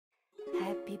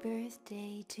Happy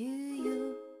birthday to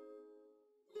you.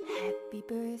 Happy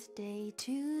birthday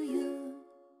to you.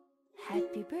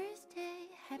 Happy birthday,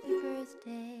 happy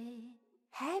birthday,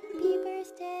 happy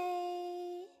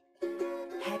birthday,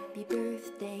 happy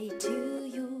birthday to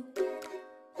you.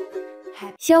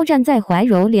 肖战在怀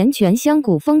柔连泉香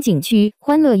谷风景区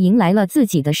欢乐迎来了自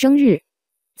己的生日。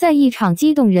在一场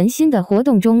激动人心的活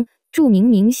动中，著名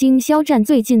明星肖战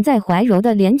最近在怀柔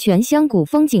的连泉香谷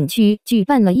风景区举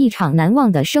办了一场难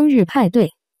忘的生日派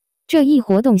对。这一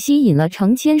活动吸引了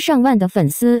成千上万的粉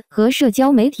丝和社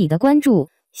交媒体的关注，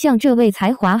向这位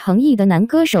才华横溢的男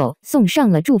歌手送上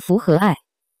了祝福和爱。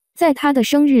在他的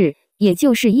生日，也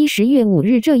就是10月5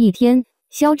日这一天，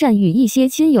肖战与一些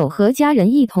亲友和家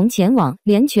人一同前往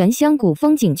连泉香谷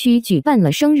风景区举办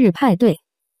了生日派对。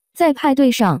在派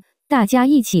对上，大家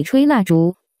一起吹蜡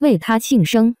烛，为他庆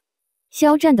生。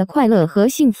肖战的快乐和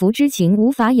幸福之情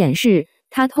无法掩饰，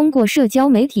他通过社交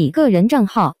媒体个人账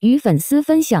号与粉丝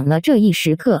分享了这一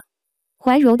时刻。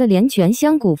怀柔的连泉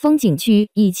香谷风景区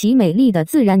以其美丽的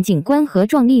自然景观和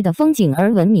壮丽的风景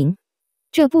而闻名。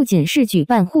这不仅是举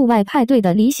办户外派对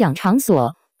的理想场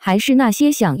所，还是那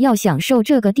些想要享受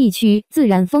这个地区自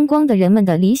然风光的人们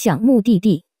的理想目的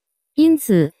地。因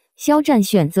此，肖战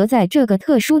选择在这个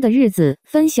特殊的日子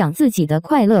分享自己的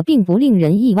快乐，并不令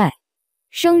人意外。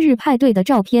生日派对的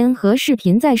照片和视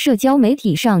频在社交媒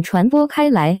体上传播开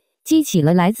来，激起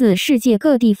了来自世界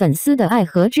各地粉丝的爱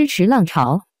和支持浪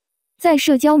潮。在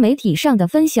社交媒体上的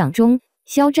分享中，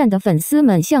肖战的粉丝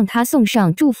们向他送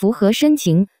上祝福和深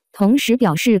情，同时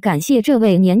表示感谢这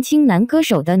位年轻男歌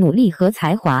手的努力和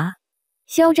才华。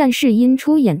肖战是因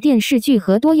出演电视剧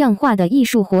和多样化的艺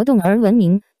术活动而闻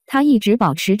名，他一直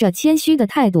保持着谦虚的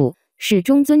态度，始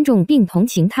终尊重并同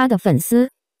情他的粉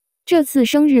丝。这次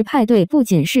生日派对不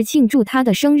仅是庆祝他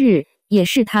的生日，也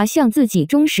是他向自己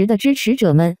忠实的支持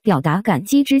者们表达感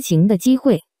激之情的机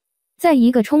会。在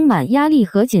一个充满压力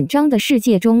和紧张的世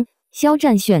界中，肖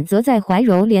战选择在怀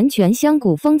柔连泉香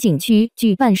谷风景区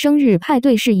举办生日派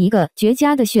对是一个绝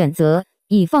佳的选择，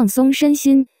以放松身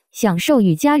心，享受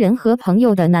与家人和朋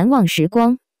友的难忘时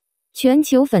光。全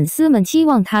球粉丝们期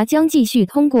望他将继续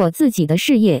通过自己的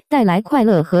事业带来快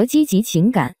乐和积极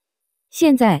情感。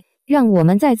现在，让我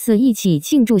们再次一起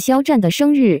庆祝肖战的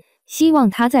生日，希望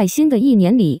他在新的一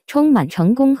年里充满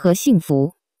成功和幸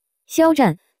福。肖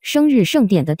战生日盛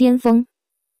典的巅峰。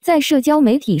在社交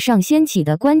媒体上掀起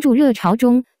的关注热潮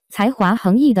中，才华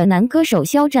横溢的男歌手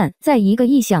肖战在一个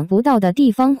意想不到的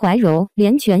地方怀柔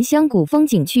连泉香谷风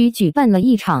景区举办了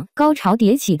一场高潮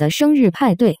迭起的生日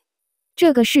派对。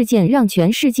这个事件让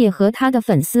全世界和他的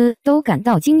粉丝都感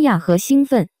到惊讶和兴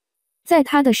奋。在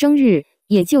他的生日，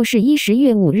也就是10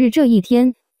月5日这一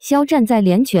天，肖战在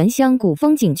连泉香谷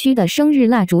风景区的生日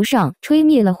蜡烛上吹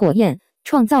灭了火焰，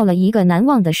创造了一个难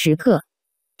忘的时刻。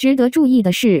值得注意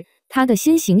的是，他的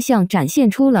新形象展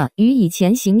现出了与以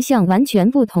前形象完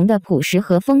全不同的朴实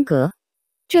和风格，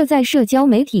这在社交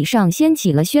媒体上掀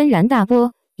起了轩然大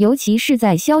波，尤其是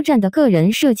在肖战的个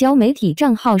人社交媒体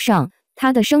账号上，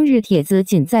他的生日帖子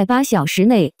仅在8小时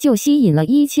内就吸引了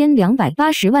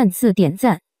1280万次点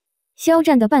赞。肖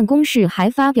战的办公室还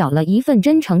发表了一份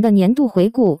真诚的年度回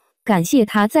顾，感谢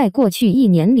他在过去1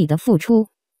年里的付出。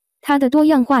他的多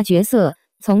样化角色，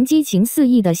从激情四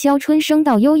溢的肖春生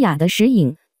到优雅的石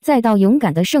颖，再到勇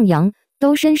敢的盛阳，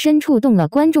都深深触动了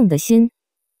观众的心。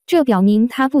这表明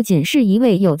他不仅是一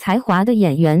位有才华的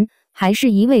演员，还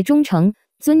是一位忠诚、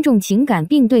尊重情感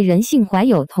并对人性怀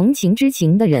有同情之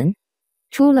情的人。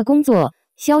除了工作，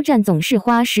肖战总是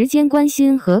花时间关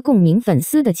心和共鸣粉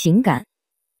丝的情感。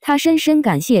他深深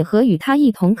感谢和与他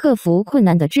一同克服困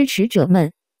难的支持者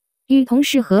们。与同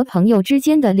事和朋友之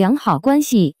间的良好关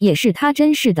系也是他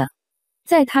珍视的。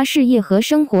在他事业和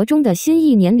生活中的新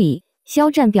1年里，肖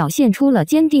战表现出了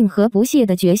坚定和不懈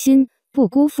的决心，不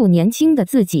辜负年轻的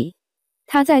自己。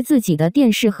他在自己的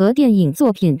电视和电影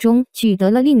作品中取得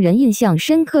了令人印象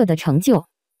深刻的成就。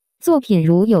作品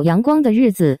如《有阳光的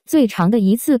日子》、《最长的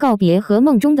一次告别》和《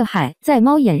梦中的海》在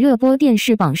猫眼热播电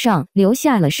视榜上留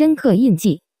下了深刻印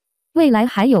记。未来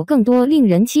还有更多令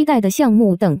人期待的项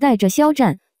目等待着肖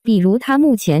战，比如他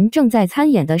目前正在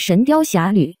参演的《神雕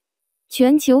侠侣》。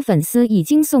全球粉丝已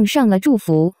经送上了祝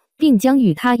福，并将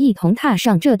与他一同踏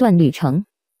上这段旅程。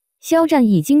肖战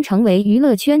已经成为娱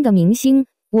乐圈的明星，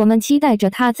我们期待着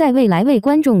他在未来为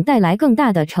观众带来更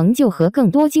大的成就和更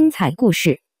多精彩故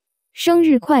事。生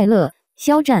日快乐，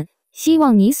肖战！希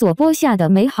望你所播下的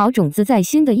美好种子在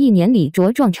新的1年里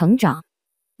茁壮成长。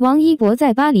王一博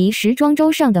在巴黎时装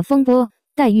周上的风波、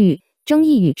待遇、争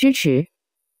议与支持。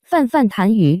泛泛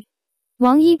谈娱。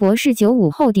王一博是95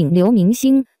后顶流明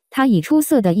星，他以出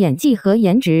色的演技和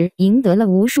颜值赢得了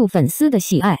无数粉丝的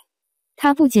喜爱。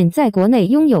他不仅在国内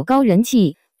拥有高人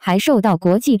气，还受到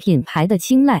国际品牌的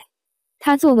青睐。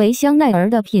他作为香奈儿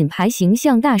的品牌形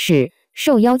象大使，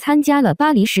受邀参加了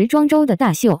巴黎时装周的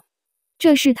大秀。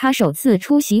这是他首次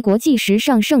出席国际时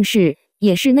尚盛事，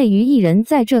也是内娱艺人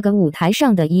在这个舞台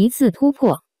上的一次突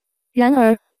破。然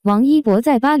而，王一博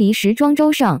在巴黎时装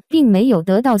周上并没有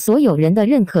得到所有人的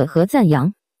认可和赞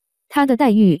扬，他的待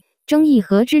遇、争议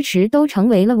和支持都成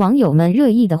为了网友们热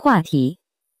议的话题。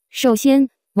首先，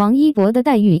王一博的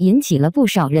待遇引起了不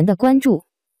少人的关注。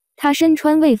他身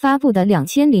穿未发布的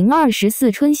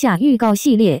2024春夏预告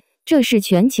系列，这是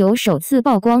全球首次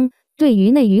曝光，对于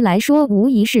内娱来说无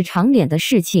疑是长脸的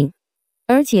事情。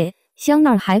而且，香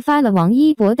奈儿还发了王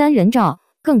一博单人照，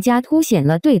更加凸显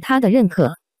了对他的认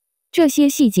可。这些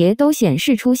细节都显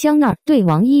示出香奈儿对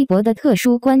王一博的特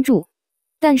殊关注。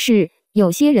但是，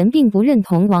有些人并不认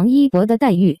同王一博的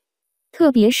待遇，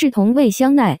特别是同为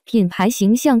香奈品牌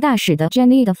形象大使的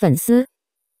Zhan 的粉丝。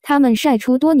他们晒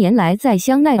出多年来在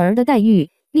香奈儿的待遇，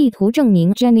力图证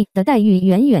明 Zhan 的待遇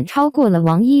远远超过了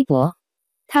王一博。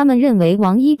他们认为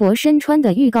王一博身穿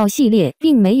的预告系列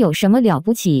并没有什么了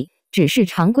不起，只是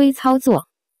常规操作，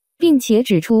并且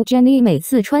指出 Zhan 每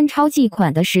次穿超季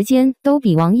款的时间都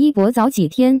比王一博早几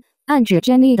天，暗指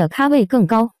Zhan 的咖位更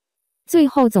高。最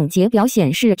后总结表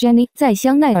显示 Zhan 在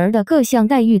香奈儿的各项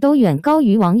待遇都远高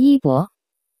于王一博。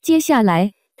接下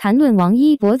来谈论王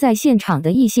一博在现场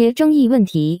的一些争议问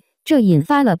题，这引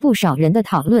发了不少人的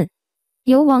讨论。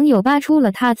有网友扒出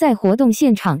了他在活动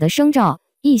现场的生照，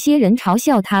一些人嘲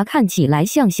笑他看起来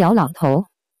像小老头。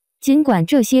尽管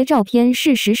这些照片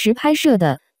是实时拍摄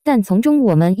的，但从中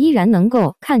我们依然能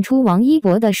够看出王一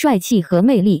博的帅气和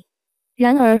魅力。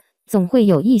然而，总会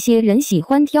有一些人喜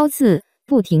欢挑刺，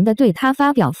不停地对他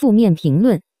发表负面评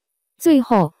论。最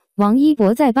后，王一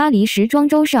博在巴黎时装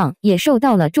周上也受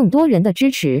到了众多人的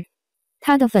支持。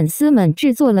他的粉丝们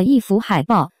制作了一幅海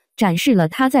报，展示了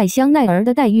他在香奈儿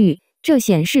的待遇，这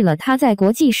显示了他在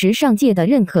国际时尚界的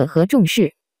认可和重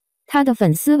视。他的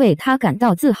粉丝为他感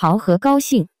到自豪和高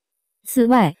兴。此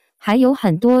外，还有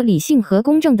很多理性和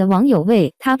公正的网友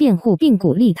为他辩护并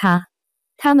鼓励他。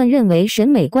他们认为审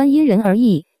美观因人而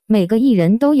异，每个艺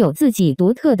人都有自己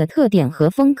独特的特点和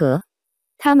风格。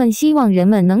他们希望人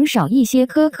们能少一些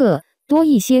苛刻，多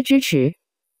一些支持。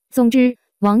总之，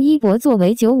王一博作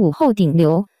为95后顶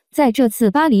流，在这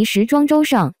次巴黎时装周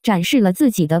上展示了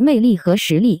自己的魅力和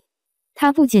实力。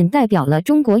他不仅代表了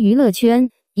中国娱乐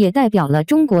圈，也代表了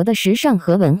中国的时尚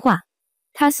和文化。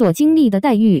他所经历的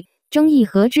待遇、争议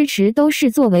和支持都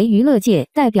是作为娱乐界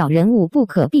代表人物不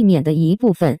可避免的一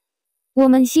部分。我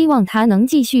们希望他能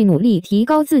继续努力提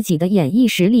高自己的演艺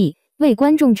实力，为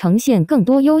观众呈现更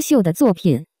多优秀的作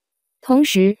品。同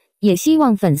时，也希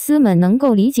望粉丝们能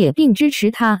够理解并支持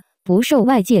他，不受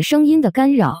外界声音的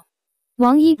干扰。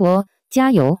王一博，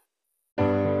加油！